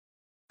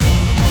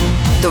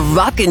The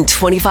Rockin'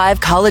 25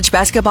 college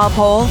basketball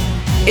poll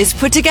is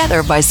put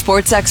together by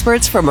sports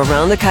experts from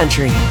around the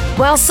country.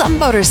 While some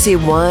voters see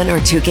 1 or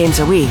 2 games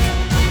a week,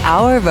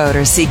 our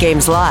voters see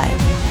games live,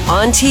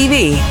 on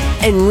TV,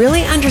 and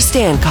really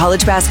understand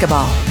college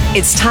basketball.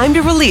 It's time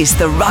to release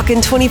the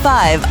Rockin'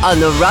 25 on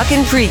the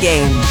Rockin'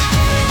 pregame.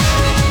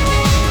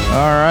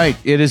 All right,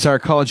 it is our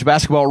college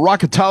basketball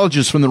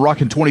rocketologists from the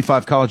Rockin'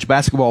 25 college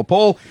basketball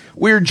poll.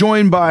 We're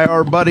joined by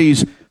our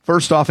buddies,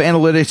 first off,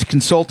 analytics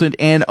consultant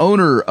and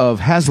owner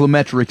of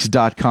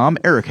HaslamMetrics.com,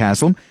 Erik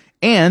Haslam,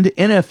 and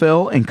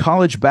NFL and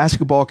college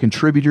basketball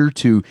contributor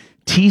to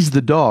Tease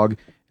the Dog,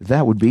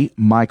 that would be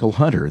Mychal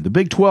Hunter. The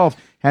Big 12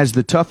 has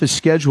the toughest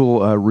schedule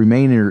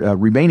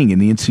remaining in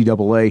the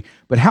NCAA,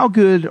 but how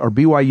good are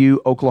BYU,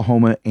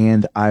 Oklahoma,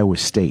 and Iowa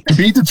State? To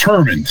be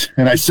determined,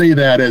 and I say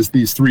that as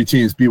these 3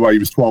 teams,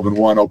 BYU is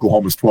 12-1,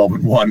 Oklahoma is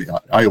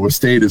 12-1, Iowa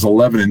State is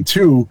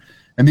 11-2,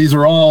 and these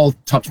are all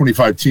top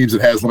 25 teams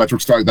at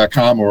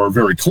HaslamMetrics.com or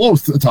very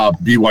close to the top.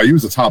 BYU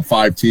is a top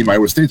 5 team.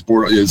 Iowa State's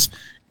board is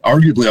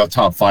arguably a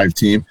top 5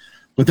 team.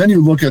 But then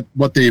you look at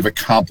what they've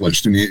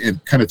accomplished, and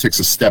it kind of takes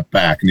a step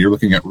back, and you're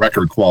looking at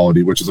record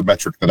quality, which is a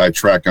metric that I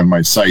track on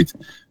my site.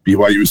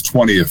 BYU is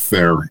 20th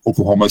there.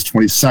 Oklahoma is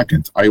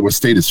 22nd. Iowa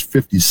State is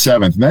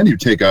 57th. And then you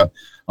take a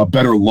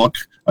better look,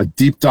 a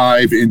deep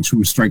dive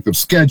into strength of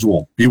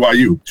schedule.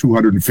 BYU,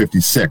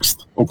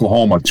 256th.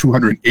 Oklahoma,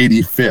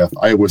 285th.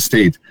 Iowa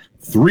State,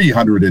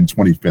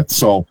 325th.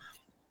 So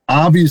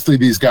obviously,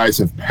 these guys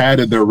have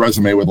padded their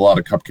resume with a lot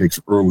of cupcakes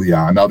early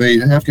on. Now, they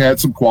have had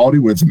some quality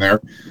wins in there.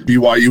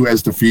 BYU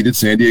has defeated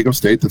San Diego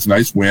State. That's a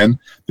nice win.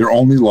 Their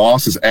only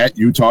loss is at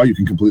Utah. You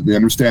can completely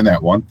understand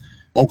that one.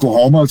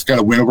 Oklahoma has got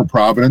a win over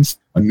Providence,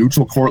 a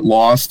neutral court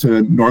loss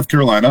to North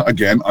Carolina.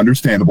 Again,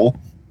 understandable.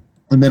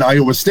 And then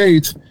Iowa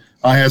State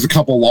has a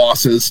couple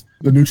losses.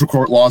 The neutral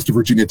court loss to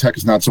Virginia Tech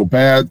is not so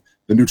bad.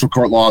 The neutral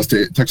court loss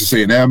to Texas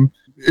A&M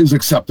is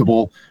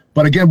acceptable.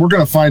 But again, we're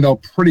going to find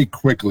out pretty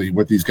quickly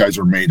what these guys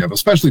are made of,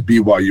 especially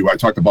BYU. I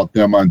talked about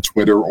them on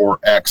Twitter or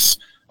X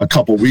a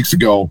couple weeks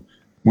ago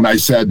when I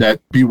said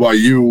that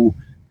BYU,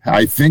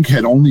 I think,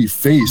 had only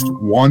faced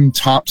one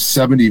top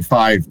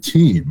 75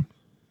 team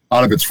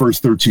out of its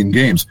first 13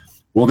 games.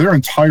 Well, their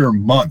entire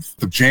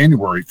month of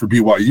January for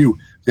BYU,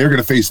 they're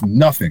going to face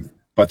nothing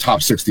but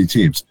top 60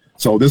 teams.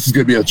 So this is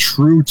going to be a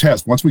true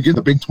test. Once we get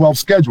the Big 12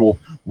 schedule,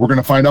 we're going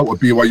to find out what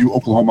BYU,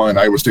 Oklahoma, and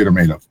Iowa State are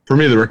made of. For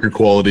me, the record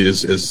quality,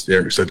 as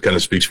Erik said, kind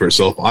of speaks for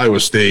itself. Iowa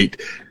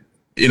State,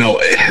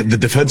 the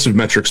defensive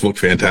metrics look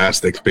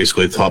fantastic,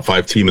 basically a top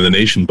 5 team in the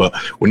nation. But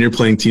when you're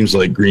playing teams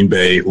like Green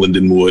Bay,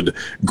 Lindenwood,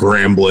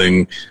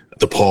 Grambling,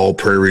 DePaul,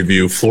 Prairie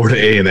View, Florida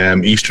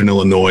A&M, Eastern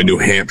Illinois, New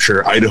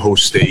Hampshire, Idaho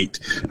State,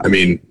 I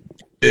mean,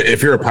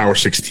 if you're a Power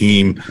 6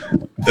 team,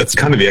 that's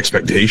kind of the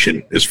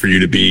expectation, is for you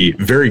to be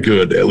very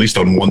good, at least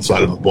on one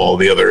side of the ball,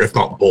 the other, if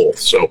not both.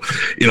 So,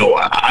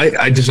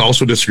 I just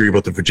also disagree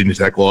about the Virginia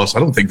Tech loss. I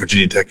don't think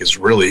Virginia Tech is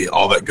really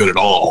all that good at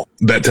all.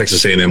 That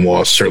Texas A&M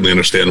loss, certainly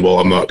understandable.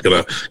 I'm not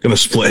gonna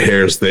split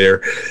hairs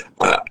there.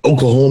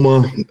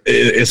 Oklahoma,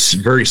 it's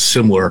very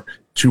similar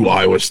to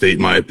Iowa State,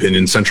 in my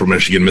opinion. Central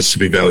Michigan,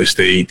 Mississippi Valley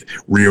State,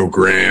 Rio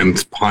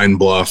Grande, Pine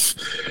Bluff.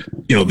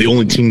 The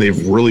only team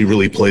they've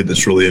really played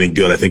that's really any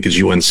good, I think,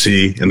 is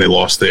UNC, and they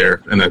lost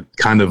there in a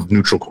kind of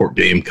neutral court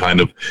game,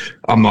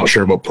 I'm not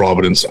sure about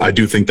Providence. I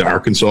do think that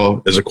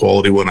Arkansas is a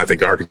quality one. I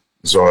think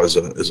Arkansas is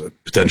a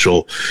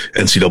potential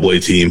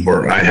NCAA team,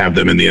 where I have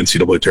them in the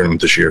NCAA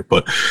tournament this year.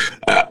 But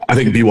I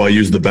think BYU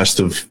is the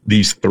best of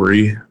these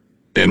 3.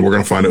 And we're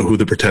going to find out who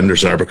the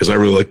pretenders are, because I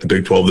really like the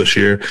Big 12 this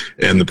year,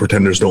 and the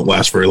pretenders don't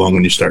last very long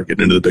when you start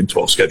getting into the Big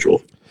 12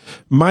 schedule.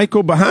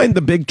 Mychal, behind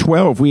the Big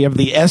 12, we have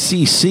the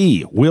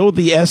SEC. Will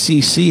the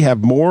SEC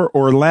have more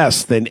or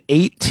less than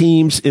 8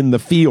 teams in the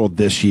field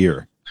this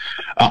year?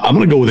 I'm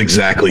going to go with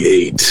exactly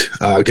 8.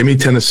 Give me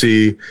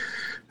Tennessee,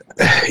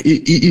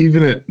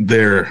 even at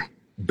their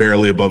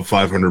barely above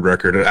 500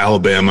 record. At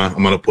Alabama,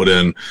 I'm going to put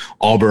in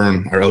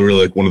Auburn. I really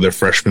like one of their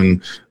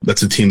freshmen.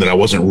 That's a team that I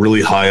wasn't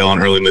really high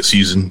on early in the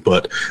season,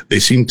 but they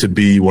seem to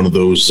be one of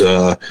those,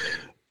 almost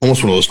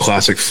one of those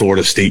classic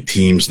Florida State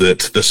teams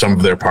that the sum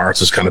of their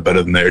parts is kind of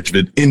better than their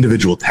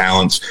individual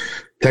talents.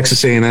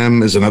 Texas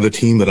A&M is another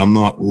team that I'm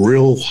not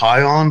real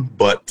high on,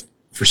 but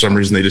for some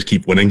reason they just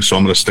keep winning, so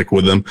I'm going to stick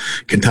with them.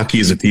 Kentucky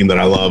is a team that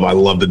I love. I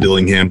love the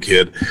Dillingham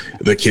kid.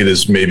 The kid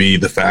is maybe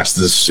the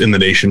fastest in the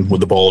nation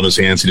with the ball in his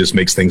hands. He just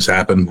makes things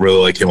happen. Really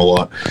like him a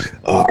lot.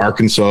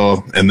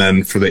 Arkansas, and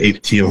then for the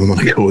 8th team, I'm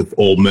going to go with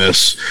Ole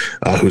Miss,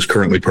 who's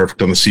currently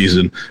perfect on the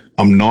season.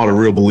 I'm not a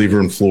real believer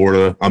in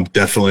Florida. I'm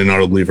definitely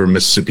not a believer in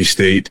Mississippi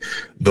State,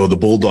 though the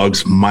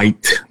Bulldogs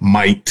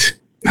might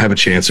have a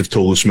chance if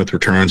Tolu Smith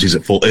returns.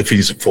 If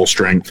he's at full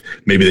strength,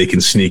 maybe they can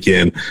sneak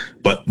in.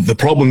 But the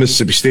problem with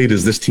Mississippi State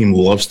is this team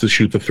loves to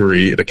shoot the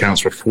 3. It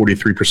accounts for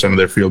 43% of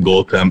their field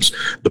goal attempts.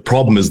 The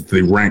problem is that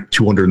they rank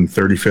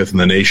 235th in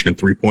the nation in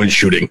 3-point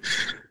shooting.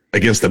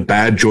 against a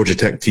bad Georgia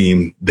Tech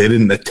team, they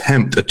didn't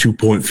attempt a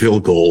 2-point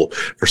field goal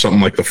for something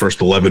like the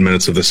first 11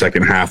 minutes of the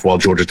second half while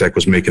Georgia Tech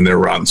was making their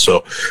run.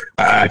 So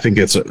I think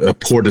it's a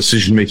poor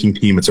decision-making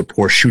team. It's a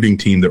poor shooting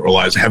team that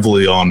relies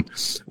heavily on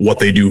what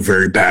they do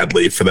very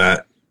badly for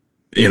that.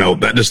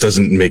 That just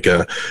doesn't make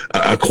a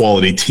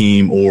quality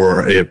team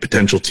or a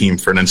potential team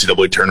for an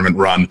NCAA tournament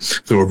run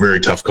through a very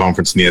tough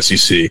conference in the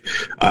SEC.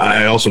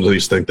 I also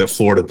just think that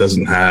Florida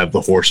doesn't have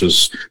the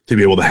horses to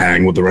be able to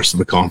hang with the rest of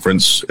the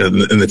conference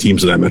and the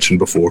teams that I mentioned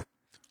before.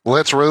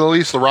 Let's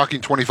release the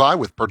Rockin 25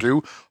 with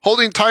Purdue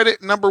holding tight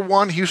at number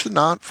 1, Houston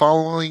not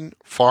following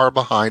far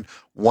behind.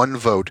 1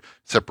 vote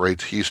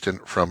separates Houston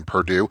from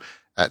Purdue.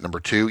 At number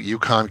 2,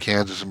 UConn,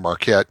 Kansas, and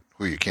Marquette,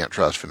 who you can't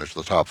trust, finish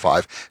the top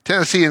 5.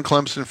 Tennessee and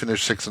Clemson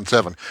finish 6 and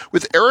 7.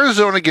 With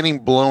Arizona getting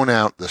blown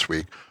out this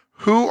week,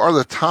 who are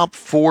the top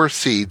 4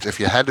 seeds if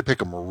you had to pick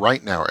them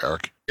right now,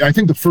 Eric? I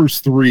think the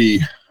first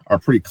 3 are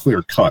pretty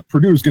clear cut.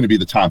 Purdue is going to be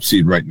the top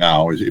seed right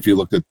now if you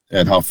looked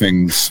at how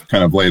things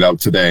kind of laid out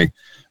today.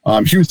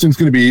 Houston's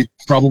going to be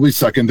probably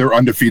second. They're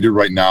undefeated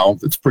right now.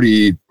 It's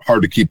pretty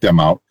hard to keep them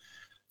out.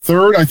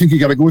 Third, I think you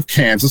got to go with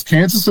Kansas.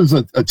 Kansas is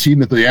a team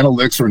that the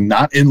analytics are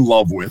not in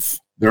love with.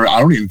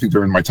 I don't even think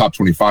they're in my top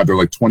 25. They're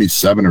like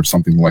 27 or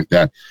something like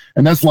that.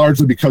 And that's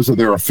largely because of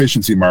their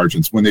efficiency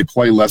margins. When they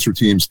play lesser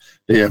teams,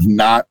 they have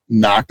not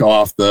knocked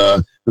off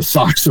the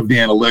socks of the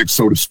analytics,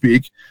 so to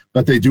speak.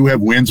 But they do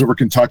have wins over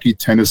Kentucky,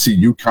 Tennessee,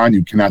 UConn.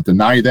 You cannot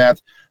deny that.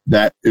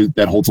 That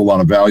holds a lot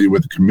of value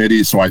with the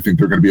committee. So I think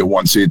they're going to be a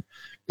 1 seed.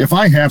 If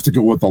I have to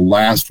go with the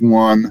last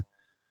one,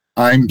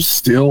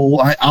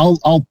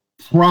 I'll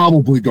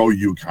probably go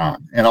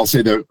UConn. And I'll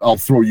say that I'll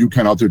throw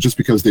UConn out there just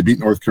because they beat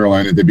North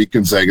Carolina, they beat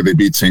Gonzaga, they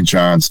beat St.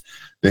 John's.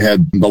 They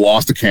had the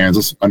loss to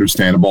Kansas,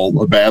 understandable,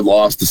 a bad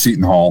loss to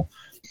Seton Hall.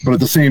 But at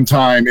the same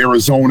time,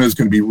 Arizona is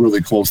going to be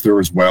really close there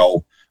as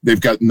well. They've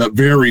got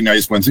very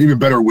nice wins, even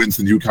better wins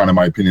than UConn, in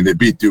my opinion. They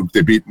beat Duke,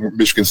 they beat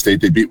Michigan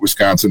State, they beat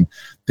Wisconsin,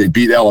 they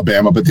beat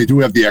Alabama, but they do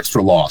have the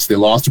extra loss. They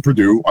lost to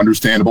Purdue,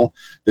 understandable.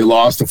 They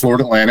lost to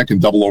Florida Atlantic in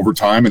double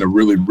overtime in a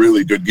really,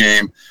 really good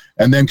game.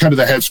 And then kind of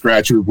the head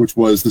scratcher, which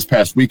was this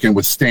past weekend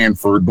with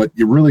Stanford, but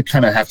you really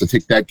kind of have to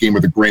take that game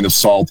with a grain of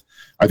salt.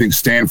 I think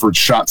Stanford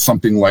shot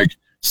something like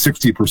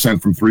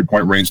 60% from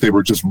 3-point range. They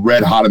were just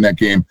red hot in that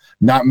game.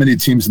 Not many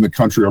teams in the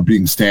country are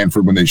beating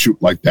Stanford when they shoot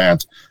like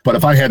that. But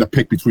if I had to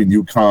pick between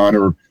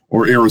UConn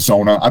or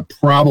Arizona, I'd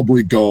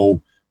probably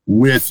go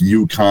with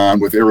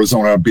UConn, with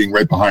Arizona being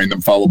right behind them,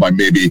 followed by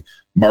maybe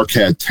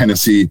Marquette,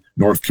 Tennessee,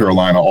 North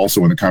Carolina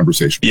also in the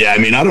conversation. Yeah, I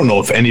mean, I don't know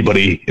if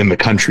anybody in the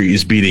country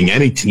is beating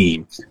any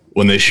team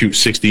when they shoot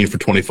 16 for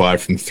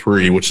 25 from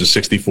 3, which is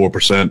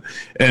 64%.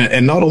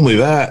 And not only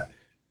that,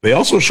 they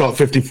also shot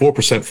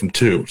 54% from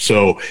 2.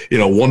 So,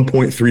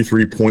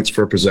 1.33 points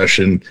per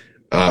possession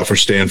for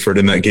Stanford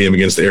in that game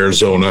against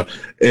Arizona.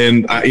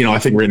 And, I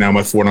think right now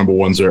my 4 number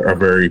ones are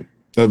very,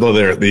 although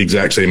they're the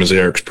exact same as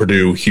Eric's: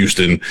 Purdue,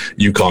 Houston,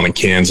 UConn, and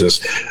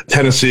Kansas.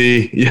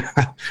 Tennessee,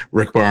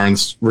 Rick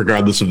Barnes,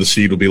 regardless of the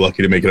seed, will be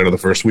lucky to make it out of the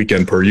first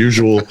weekend per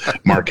usual.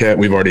 Marquette,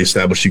 we've already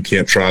established you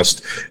can't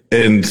trust.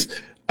 And,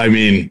 I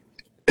mean,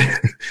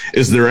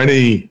 is there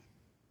any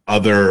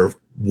other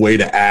way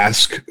to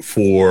ask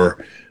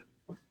for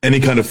any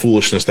kind of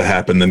foolishness to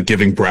happen than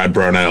giving Brad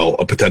Brownell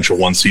a potential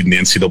 1 seed in the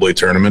NCAA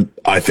tournament?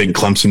 I think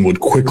Clemson would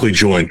quickly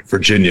join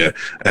Virginia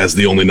as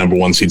the only number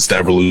 1 seeds to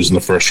ever lose in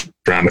the first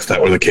round if that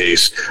were the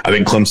case. I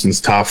think Clemson's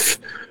tough.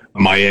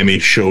 Miami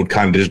showed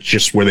kind of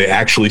just where they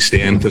actually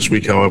stand this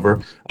week,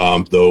 however,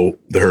 though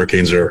the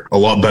Hurricanes are a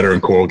lot better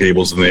in Coral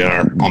Gables than they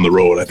are on the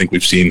road. I think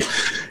we've seen,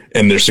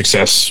 and their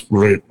success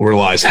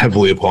relies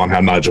heavily upon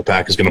how Nigel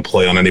Pack is going to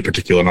play on any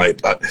particular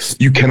night.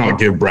 You cannot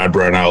give Brad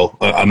Brownell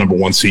a number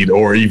 1 seed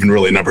or even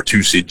really a number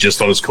 2 seed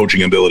just on his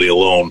coaching ability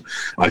alone.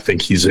 I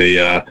think he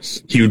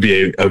would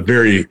be a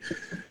very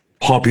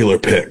popular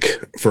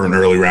pick for an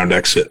early round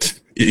exit,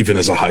 even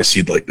as a high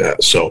seed like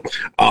that. So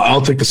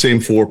I'll take the same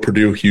 4: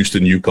 Purdue,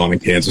 Houston, UConn,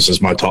 and Kansas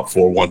as my top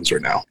 4 ones right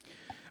now.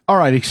 All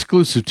right,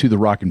 exclusive to the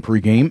Rockin'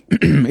 pregame,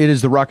 it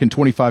is the Rockin'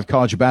 25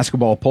 college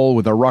basketball poll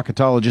with our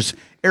rocketologists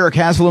Erik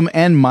Haslam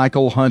and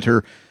Mychal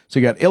Hunter. So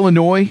you got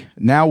Illinois,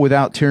 now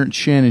without Terrence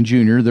Shannon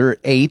Jr., they're at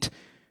 8.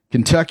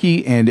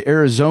 Kentucky and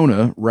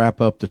Arizona wrap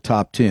up the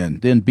top 10.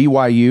 Then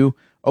BYU,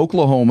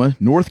 Oklahoma,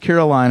 North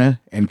Carolina,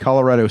 and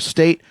Colorado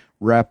State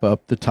wrap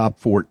up the top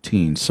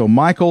 14. So,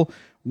 Mychal,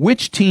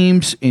 which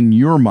teams in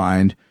your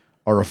mind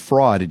are a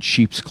fraud at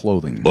sheep's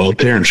clothing? Well,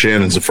 Terrence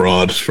Shannon's a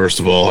fraud,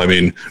 first of all. I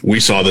mean, we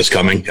saw this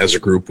coming as a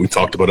group. We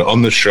talked about it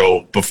on the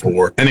show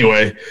before.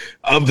 Anyway,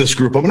 of this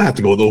group, I'm going to have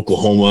to go with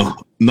Oklahoma,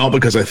 not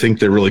because I think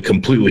they're really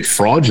completely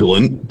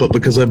fraudulent, but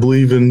because I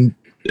believe in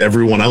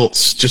everyone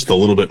else just a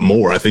little bit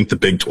more. I think the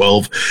Big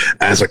 12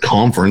 as a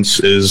conference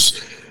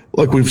is,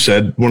 like we've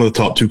said, one of the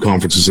top 2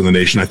 conferences in the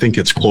nation. I think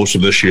it's closer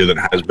this year than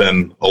it has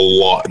been a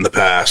lot in the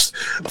past.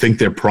 I think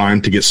they're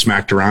primed to get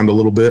smacked around a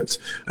little bit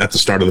at the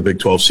start of the Big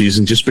 12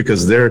 season just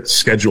because their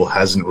schedule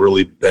hasn't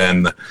really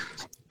been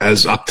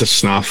as up to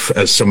snuff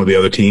as some of the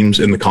other teams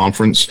in the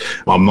conference.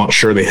 I'm not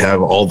sure they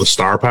have all the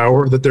star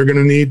power that they're going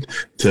to need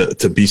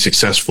to be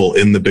successful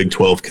in the Big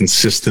 12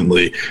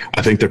 consistently.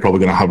 I think they're probably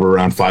going to hover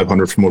around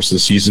 500 for most of the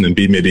season and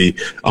be maybe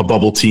a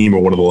bubble team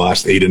or one of the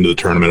last 8 into the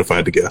tournament, if I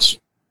had to guess.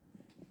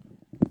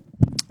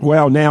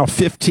 Well, now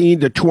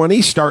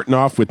 15-20, starting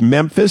off with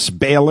Memphis,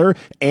 Baylor,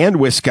 and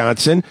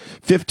Wisconsin.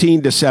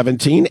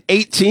 15-17.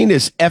 18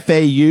 is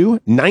FAU.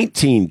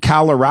 19,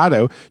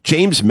 Colorado.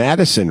 James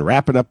Madison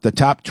wrapping up the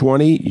top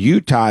 20.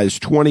 Utah's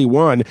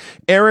 21.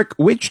 Eric,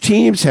 which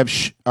teams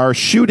are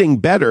shooting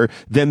better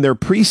than their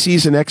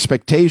preseason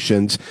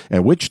expectations,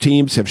 and which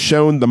teams have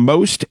shown the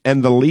most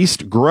and the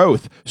least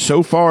growth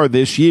so far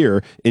this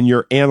year in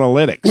your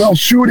analytics? Well,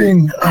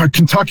 shooting,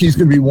 Kentucky's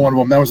going to be one of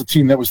them. That was a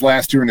team that was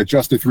last year in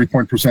adjusted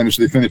three-point percentage.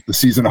 They finished the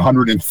season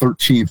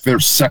 113th.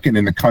 They're second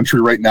in the country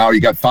right now. You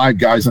got 5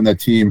 guys on that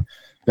team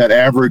that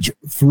average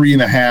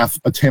 3.5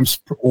 attempts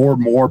or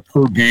more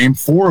per game.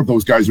 4 of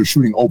those guys are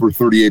shooting over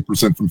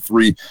 38% from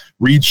 3.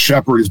 Reed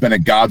Shepherd has been a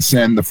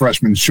godsend. The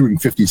freshman shooting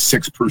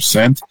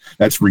 56%.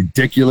 That's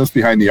ridiculous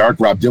behind the arc.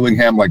 Rob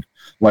Dillingham, like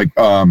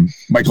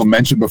Michael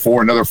mentioned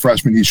before, another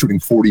freshman, he's shooting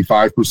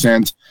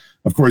 45%.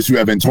 Of course, you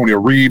have Antonio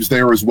Reeves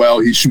there as well.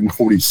 He's shooting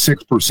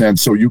 46%.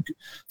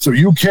 So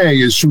UK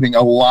is shooting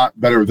a lot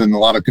better than a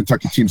lot of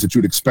Kentucky teams that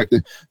you'd expect.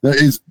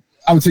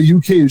 I would say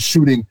UK is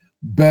shooting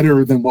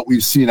better than what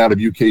we've seen out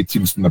of UK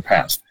teams from the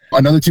past.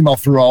 Another team I'll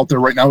throw out there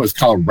right now is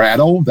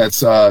Colorado. That's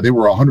they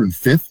were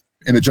 105th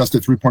in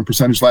adjusted three-point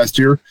percentage last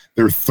year.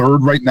 They're 3rd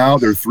right now.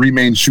 Their 3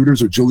 main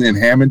shooters are Julian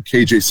Hammond,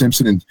 KJ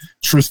Simpson, and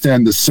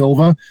Tristan Da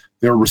Silva.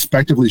 They're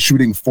respectively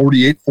shooting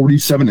 48,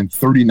 47, and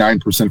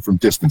 39% from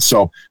distance.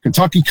 So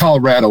Kentucky,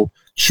 Colorado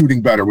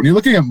shooting better. When you're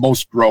looking at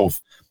most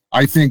growth,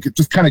 I think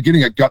just kind of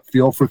getting a gut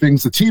feel for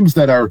things, the teams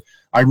that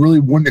I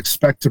really wouldn't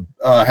expect to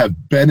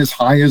have been as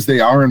high as they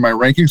are in my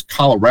rankings,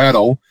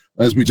 Colorado,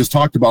 as we just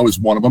talked about, is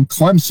one of them.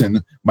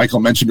 Clemson, Michael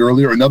mentioned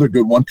earlier, another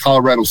good one.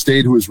 Colorado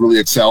State, who has really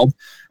excelled.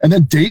 And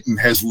then Dayton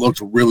has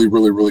looked really,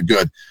 really, really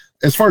good.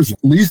 As far as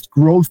least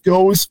growth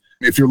goes,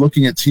 if you're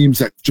looking at teams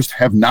that just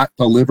have not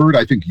delivered,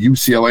 I think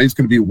UCLA is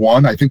going to be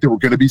one. I think there were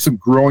going to be some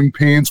growing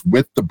pains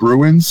with the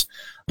Bruins,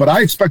 but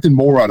I expected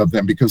more out of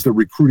them because their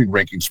recruiting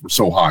rankings were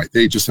so high.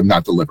 They just have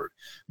not delivered.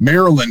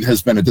 Maryland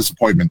has been a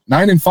disappointment.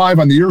 9-5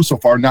 on the year so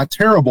far, not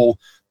terrible,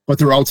 but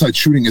their outside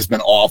shooting has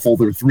been awful.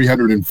 They're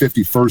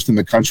 351st in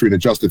the country in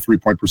adjusted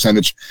three-point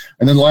percentage.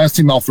 And then the last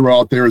team I'll throw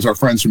out there is our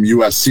friends from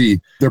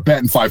USC. They're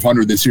batting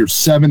 500 this year,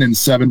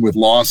 7-7 with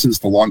losses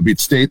to Long Beach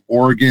State,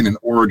 Oregon, and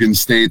Oregon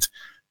State.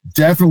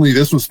 Definitely,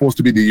 this was supposed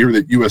to be the year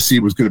that USC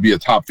was going to be a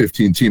top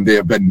 15 team. They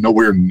have been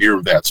nowhere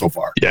near that so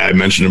far. Yeah, I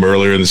mentioned them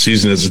earlier in the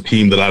season as a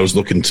team that I was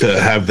looking to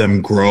have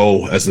them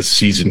grow as the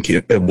season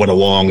went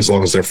along, as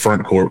long as their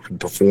front court could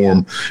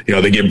perform. You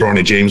know, they get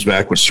Bronny James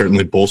back, which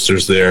certainly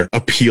bolsters their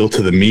appeal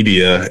to the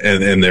media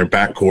and their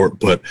backcourt,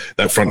 but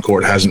that front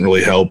court hasn't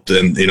really helped.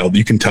 And, you know,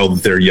 you can tell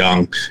that they're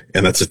young,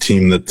 and that's a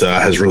team that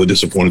has really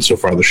disappointed so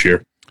far this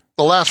year.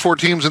 The last 4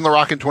 teams in the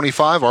Rockin'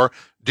 25 are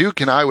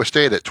Duke and Iowa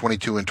State at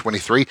 22 and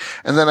 23,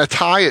 and then a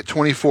tie at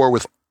 24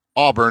 with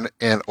Auburn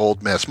and Ole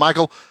Miss.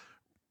 Michael,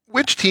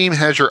 which team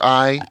has your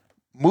eye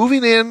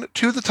moving in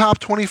to the top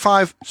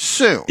 25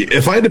 soon?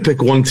 If I had to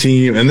pick one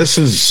team, and this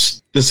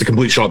is a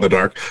complete shot in the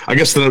dark, I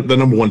guess the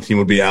number one team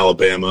would be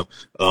Alabama.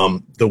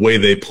 The way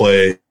they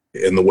play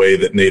and the way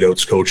that Nate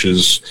Oates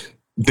coaches,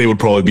 they would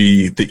probably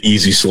be the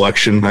easy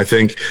selection, I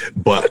think.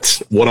 But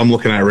what I'm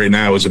looking at right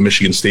now is a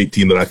Michigan State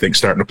team that I think is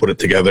starting to put it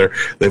together.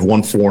 They've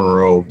won 4 in a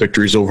row,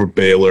 victories over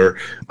Baylor.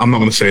 I'm not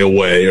going to say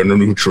away or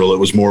neutral. It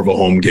was more of a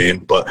home game.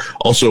 But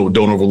also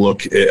don't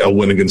overlook a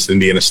win against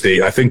Indiana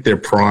State. I think they're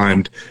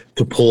primed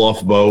to pull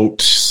off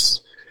about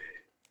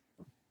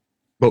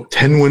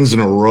 10 wins in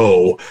a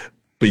row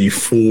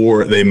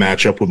before they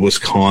match up with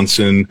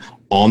Wisconsin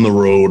on the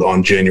road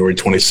on January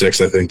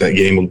 26th. I think that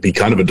game will be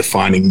kind of a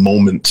defining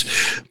moment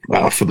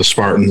for the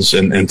Spartans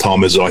and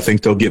Tom Izzo. I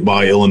think they'll get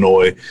by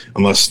Illinois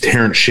unless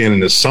Terrence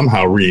Shannon is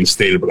somehow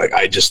reinstated, but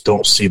I just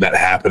don't see that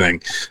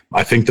happening.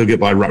 I think they'll get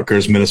by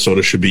Rutgers.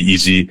 Minnesota should be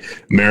easy.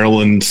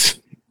 Maryland,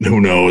 who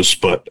knows?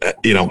 But,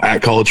 you know,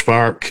 at College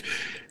Park,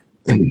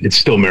 it's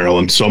still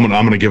Maryland. So I'm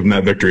going to give them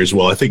that victory as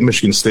well. I think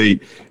Michigan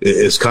State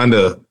is kind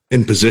of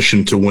in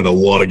position to win a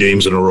lot of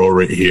games in a row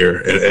right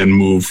here and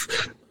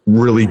move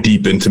really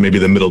deep into maybe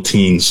the middle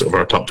teens of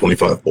our top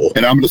 25 poll.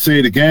 And I'm going to say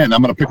it again.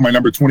 I'm going to pick my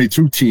number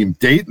 22 team,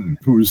 Dayton,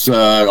 who's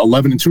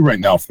 11-2 right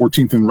now,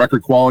 14th in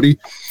record quality,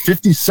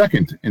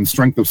 52nd in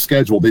strength of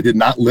schedule. They did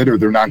not litter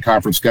their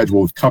non-conference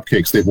schedule with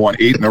cupcakes. They've won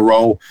 8 in a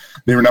row.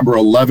 They were number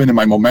 11 in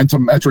my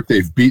momentum metric.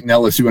 They've beaten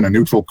LSU on a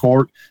neutral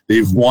court.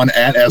 They've won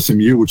at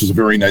SMU, which is a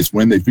very nice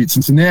win. They've beat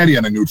Cincinnati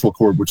on a neutral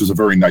court, which is a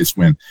very nice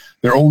win.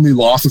 Their only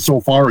losses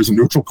so far is a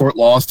neutral court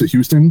loss to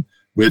Houston,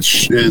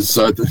 which is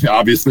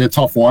obviously a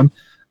tough one.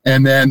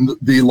 And then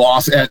the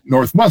loss at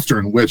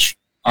Northwestern, which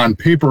on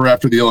paper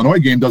after the Illinois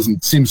game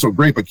doesn't seem so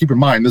great, but keep in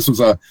mind, this was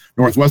a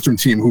Northwestern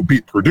team who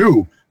beat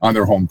Purdue on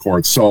their home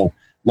court. So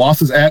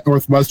losses at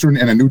Northwestern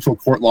and a neutral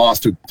court loss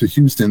to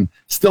Houston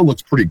still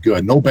looks pretty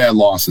good. No bad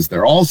losses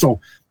there. Also,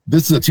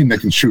 this is a team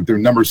that can shoot. They're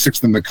number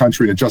 6th in the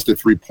country in adjusted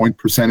 3-point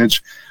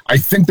percentage. I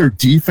think their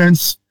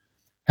defense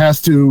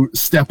has to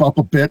step up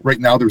a bit. Right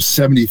now, they're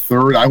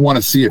 73rd. I want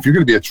to see, if you're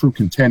going to be a true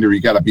contender,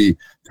 you got to be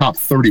top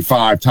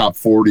 35, top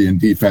 40 in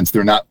defense.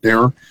 They're not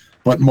there,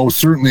 but most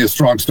certainly a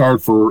strong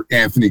start for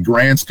Anthony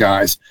Grant's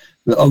guys.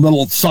 A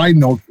little side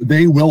note,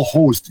 they will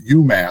host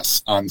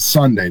UMass on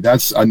Sunday.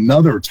 That's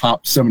another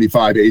top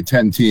 75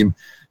 A10 team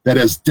that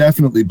has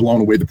definitely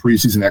blown away the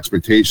preseason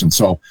expectations.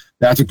 So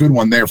that's a good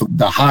one there for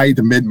the high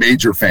to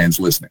mid-major fans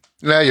listening.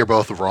 Yeah, you're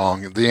both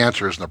wrong. The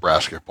answer is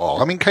Nebraska,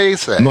 Paul. I mean,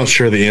 K-Say. I'm not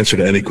sure the answer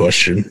to any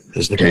question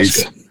is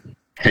Nebraska.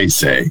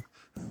 K-Say.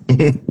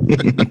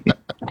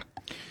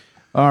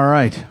 All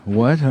right.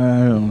 What?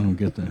 I don't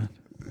get that.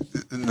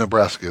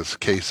 Nebraska's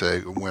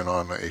K-Say went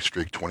on a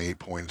streak, 28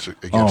 points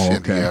against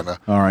Indiana.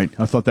 All right.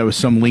 I thought that was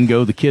some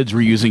lingo the kids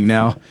were using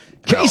now.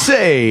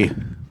 K-Say,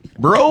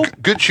 bro.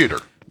 Good shooter.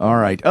 All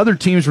right. Other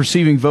teams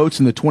receiving votes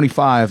in the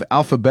 25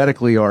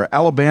 alphabetically are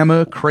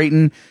Alabama,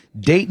 Creighton,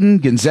 Dayton,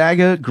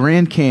 Gonzaga,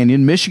 Grand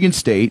Canyon, Michigan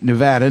State,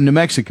 Nevada, New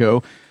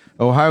Mexico,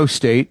 Ohio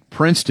State,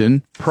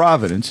 Princeton,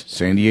 Providence,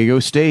 San Diego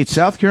State,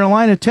 South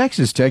Carolina,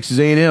 Texas, Texas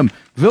A&M,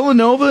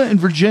 Villanova, and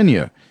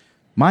Virginia.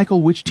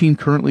 Michael, which team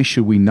currently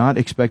should we not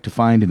expect to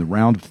find in the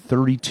round of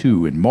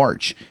 32 in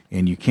March?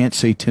 And you can't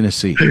say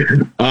Tennessee.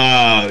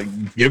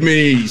 Give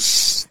me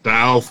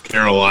South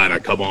Carolina.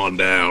 Come on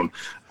down.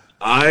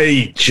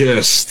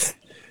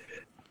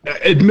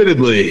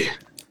 Admittedly,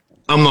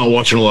 I'm not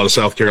watching a lot of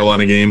South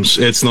Carolina games.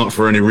 It's not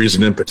for any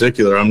reason in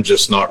particular. I'm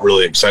just not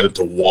really excited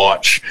to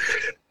watch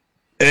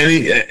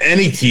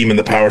any team in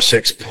the Power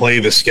Six play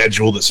the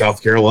schedule that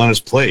South Carolina's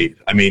played.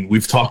 I mean,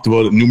 we've talked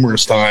about it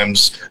numerous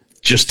times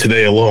just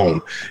today alone.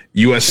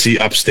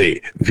 USC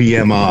Upstate,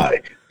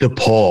 VMI,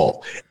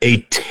 DePaul,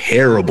 a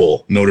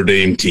terrible Notre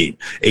Dame team,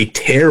 a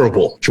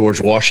terrible George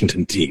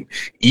Washington team,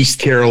 East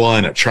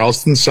Carolina,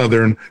 Charleston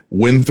Southern,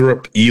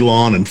 Winthrop,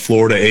 Elon, and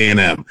Florida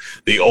A&M.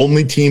 The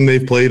only team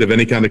they've played of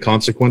any kind of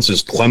consequence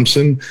is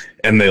Clemson,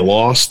 and they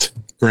lost.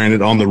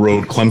 Granted, on the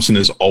road, Clemson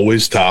is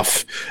always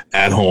tough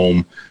at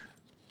home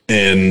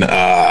in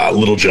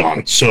Little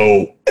John.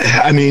 So,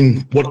 I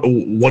mean, what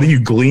do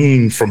you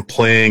glean from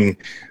playing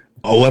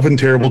 11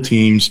 terrible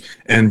teams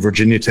and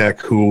Virginia Tech,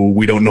 who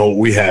we don't know what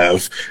we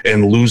have,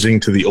 and losing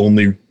to the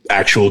only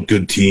actual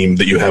good team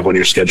that you have on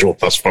your schedule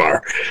thus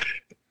far?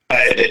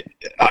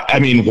 I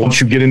mean, once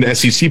you get into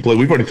SEC play,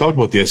 we've already talked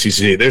about the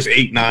SEC. There's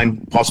 8,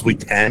 9, possibly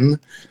 10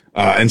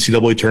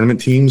 NCAA tournament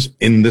teams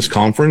in this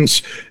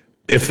conference.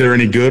 If they're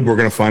any good, we're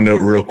going to find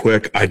out real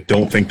quick. I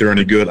don't think they're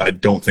any good. I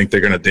don't think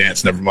they're going to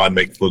dance. Never mind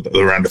make the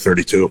round of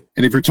 32.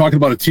 And if you're talking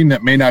about a team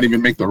that may not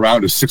even make the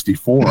round of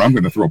 64, I'm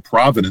going to throw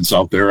Providence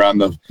out there on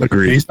the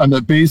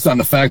based on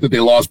the fact that they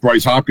lost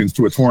Bryce Hopkins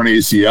to a torn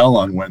ACL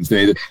on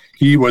Wednesday.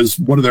 He was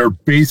one of their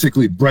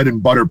basically bread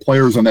and butter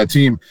players on that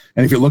team.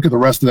 And if you look at the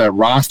rest of that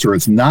roster,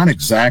 it's not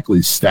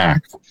exactly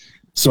stacked.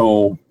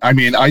 So, I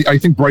mean, I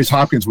think Bryce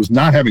Hopkins was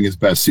not having his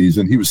best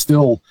season. He was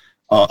still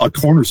a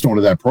cornerstone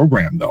of that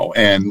program, though.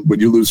 And when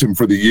you lose him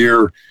for the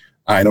year,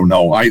 I don't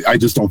know. I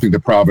just don't think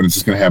that Providence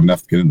is going to have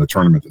enough to get in the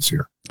tournament this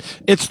year.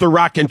 It's the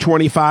Rockin'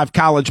 25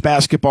 college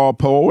basketball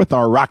poll with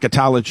our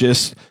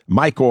rocketologists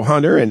Mychal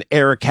Hunter and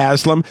Erik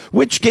Haslam.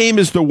 Which game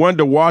is the one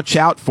to watch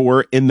out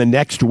for in the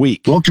next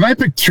week? Well, can I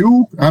pick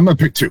two? I'm going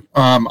to pick two.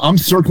 I'm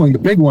circling, the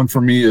big one for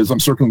me is I'm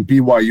circling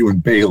BYU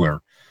and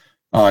Baylor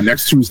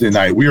next Tuesday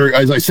night. We are,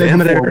 as I said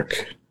before,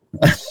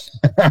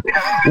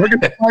 we're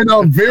going to find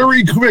out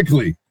very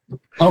quickly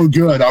how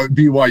good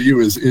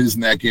BYU is in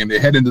that game. They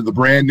head into the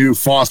brand new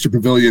Foster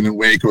Pavilion in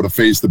Waco to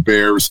face the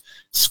Bears,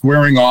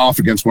 squaring off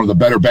against one of the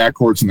better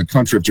backcourts in the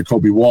country of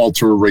Jacoby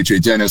Walter, Ray J.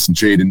 Dennis, and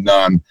Jaden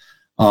Nunn.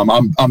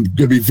 I'm going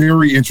to be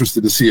very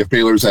interested to see if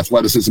Baylor's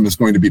athleticism is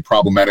going to be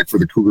problematic for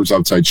the Cougars'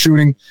 outside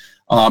shooting.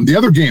 The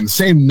other game, the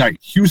same night,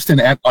 Houston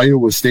at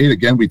Iowa State.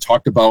 Again, we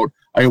talked about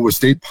Iowa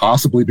State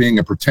possibly being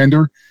a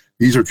pretender.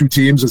 These are two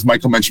teams, as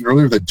Michael mentioned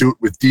earlier, that do it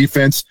with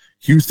defense.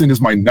 Houston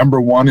is my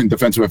number 1 in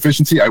defensive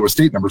efficiency. Iowa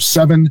State, number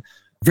 7.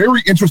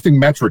 Very interesting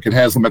metric at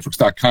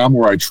HaslamMetrics.com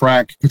where I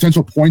track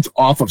potential points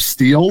off of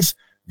steals.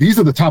 These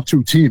are the top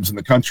 2 teams in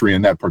the country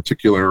in that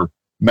particular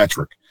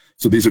metric.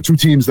 So these are 2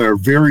 teams that are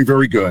very,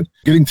 very good,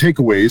 getting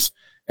takeaways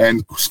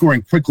and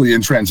scoring quickly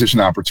in transition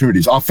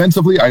opportunities.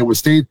 Offensively, Iowa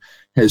State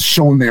has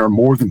shown they are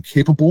more than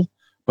capable,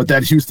 but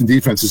that Houston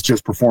defense is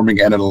just performing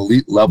at an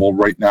elite level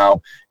right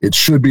now. It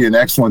should be an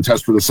excellent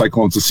test for the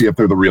Cyclones to see if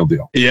they're the real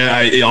deal.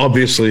 Yeah,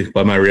 obviously,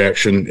 by my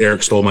reaction,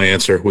 Erik stole my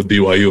answer with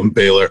BYU and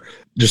Baylor.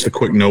 Just a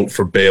quick note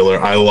for Baylor.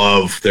 I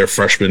love their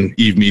freshman,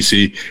 Yves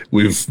Missi.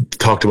 We've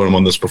talked about him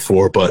on this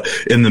before, but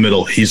in the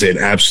middle, he's an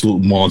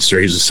absolute monster.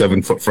 He's a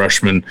 7-foot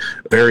freshman,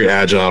 very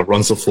agile,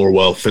 runs the floor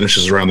well,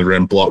 finishes around the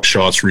rim, blocks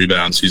shots,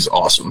 rebounds. He's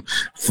awesome.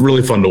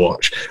 Really fun to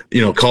watch.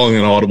 You know, calling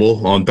an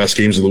audible on best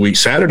games of the week.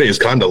 Saturday is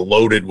kind of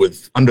loaded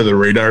with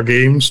under-the-radar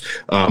games.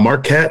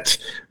 Marquette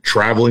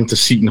traveling to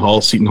Seton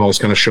Hall. Seton Hall has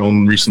kind of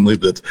shown recently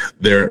that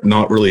they're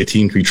not really a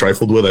team to be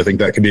trifled with. I think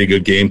that could be a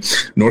good game.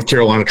 North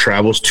Carolina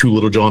travels to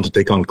Littlejohn to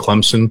take on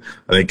Clemson.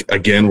 I think,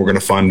 again, we're going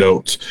to find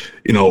out,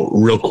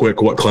 real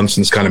quick what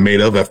Clemson's kind of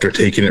made of after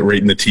taking it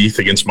right in the teeth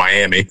against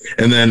Miami.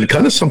 And then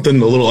kind of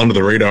something a little under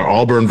the radar,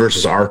 Auburn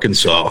versus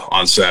Arkansas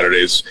on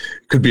Saturdays.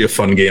 Could be a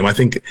fun game. I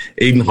think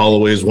Aiden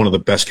Holloway is one of the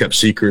best kept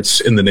secrets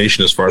in the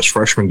nation as far as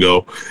freshmen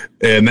go.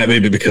 And that may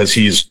be because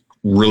he's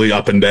really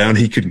up and down.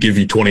 He could give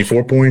you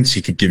 24 points.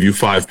 He could give you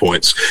 5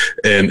 points.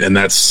 And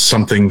that's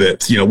something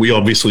that, we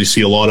obviously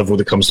see a lot of when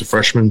it comes to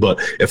freshmen. But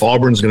if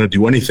Auburn's going to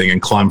do anything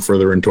and climb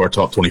further into our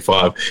top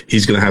 25,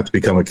 he's going to have to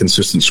become a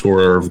consistent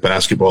scorer of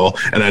basketball.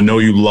 And I know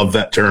you love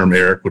that term,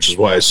 Eric, which is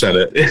why I said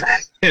it.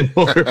 In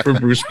order for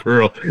Bruce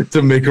Pearl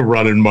to make a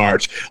run in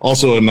March.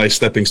 Also a nice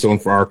stepping stone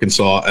for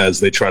Arkansas as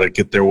they try to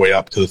get their way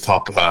up to the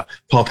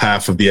top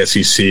half of the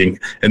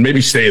SEC and maybe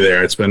stay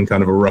there. It's been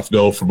kind of a rough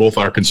go for both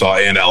Arkansas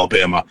and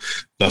Alabama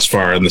thus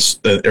far in this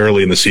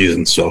early in the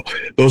season. So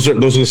those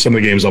are some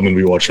of the games I'm going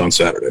to be watching on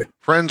Saturday.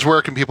 Friends,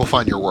 where can people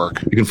find your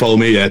work? You can follow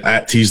me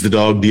at Tease the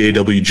Dog,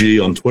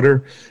 DAWG on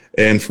Twitter.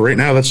 And for right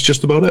now, that's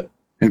just about it.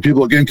 And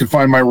people, again, can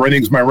find my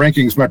ratings, my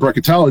rankings, my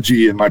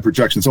bracketology, and my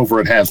projections over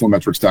at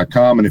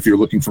HaslamMetrics.com. And if you're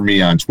looking for me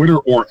on Twitter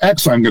or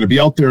X, I'm going to be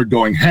out there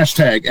going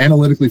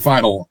 #analytically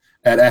final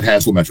at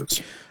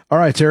HaslamMetrics. All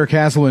right, it's Erik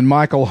Haslam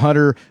Mychal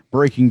Hunter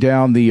breaking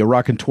down the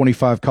Rockin'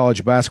 25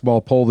 college basketball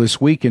poll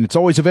this week, and it's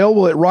always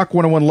available at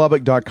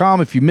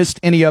rock101lubbock.com. If you missed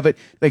any of it,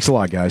 thanks a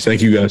lot, guys.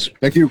 Thank you, guys.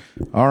 Thank you.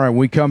 All right, when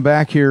we come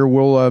back here,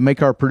 we'll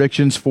make our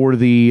predictions for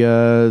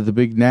the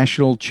big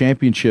national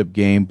championship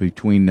game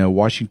between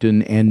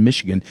Washington and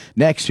Michigan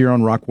next here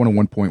on Rock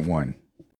 101.1.